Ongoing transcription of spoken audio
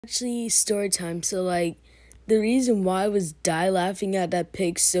Actually, story time. So, like, the reason why I was die laughing at that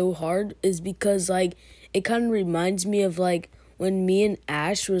pig so hard is because, like, it kind of reminds me of, like, when me and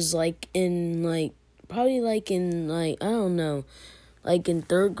Ash was, like, in, like, probably, like, in, like, I don't know, like, in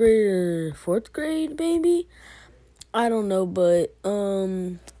 3rd grade or 4th grade, maybe? I don't know, but,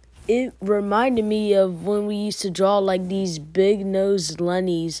 it reminded me of when we used to draw, like, these big-nosed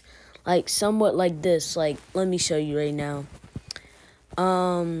Lennies, like, somewhat like this. Like, let me show you right now.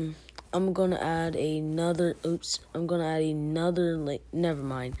 I'm gonna add another, like, never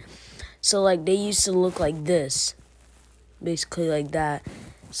mind. So, like, they used to look like this, basically like that.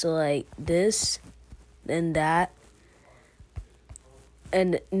 So, like, this, and that,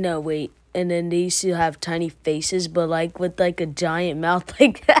 and, no, wait. And then they used to have tiny faces, but, like, with, like, a giant mouth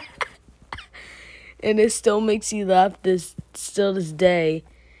like that. And it still makes you laugh this day,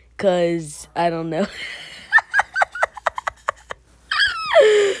 because, I don't know.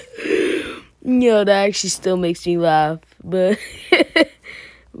 That actually still makes me laugh, but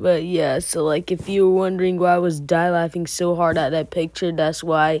but yeah, so like if you were wondering why I was die laughing so hard at that picture, that's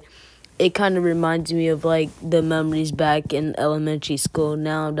why. It kind of reminds me of like the memories back in elementary school.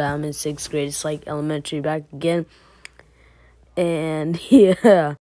 Now that I'm in 6th grade, it's like elementary back again. And yeah.